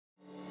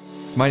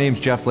My name's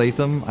Jeff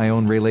Laethem. I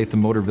own Ray Laethem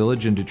Motor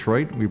Village in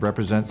Detroit. We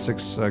represent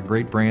 6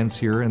 great brands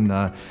here in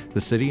the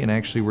city, and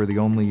actually we're the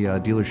only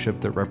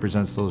dealership that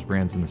represents those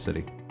brands in the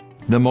city.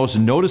 The most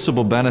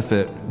noticeable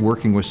benefit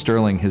working with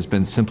Sterling has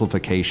been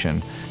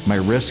simplification. My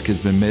risk has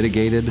been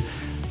mitigated.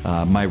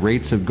 My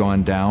rates have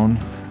gone down.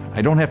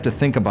 I don't have to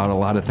think about a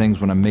lot of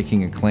things when I'm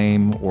making a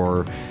claim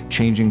or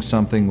changing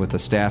something with a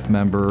staff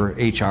member.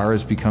 HR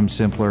has become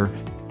simpler.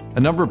 A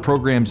number of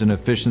programs and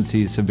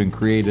efficiencies have been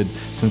created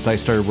since I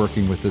started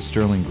working with the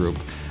Sterling Group.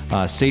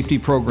 Safety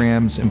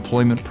programs,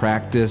 employment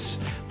practice,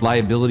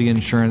 liability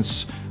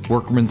insurance,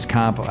 workman's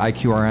comp,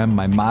 IQRM,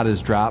 my mod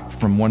has dropped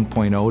from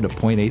 1.0 to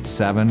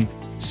 0.87.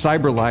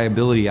 Cyber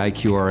liability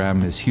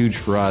IQRM is huge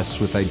for us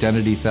with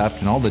identity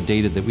theft and all the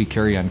data that we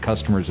carry on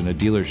customers in a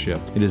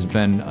dealership. It has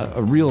been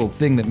a real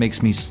thing that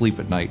makes me sleep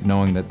at night,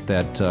 knowing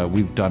that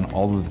we've done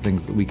all of the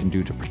things that we can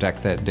do to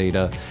protect that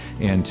data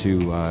and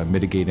to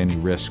mitigate any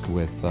risk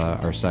with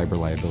our cyber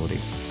liability.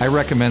 I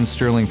recommend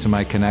Sterling to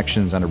my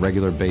connections on a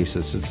regular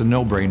basis. It's a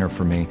no-brainer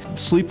for me.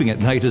 Sleeping at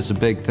night is a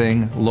big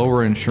thing,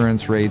 lower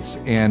insurance rates,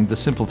 and the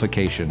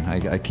simplification.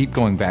 I keep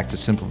going back to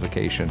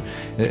simplification.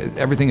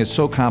 Everything is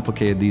so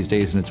complicated these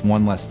days, and it's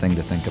one less thing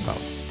to think about.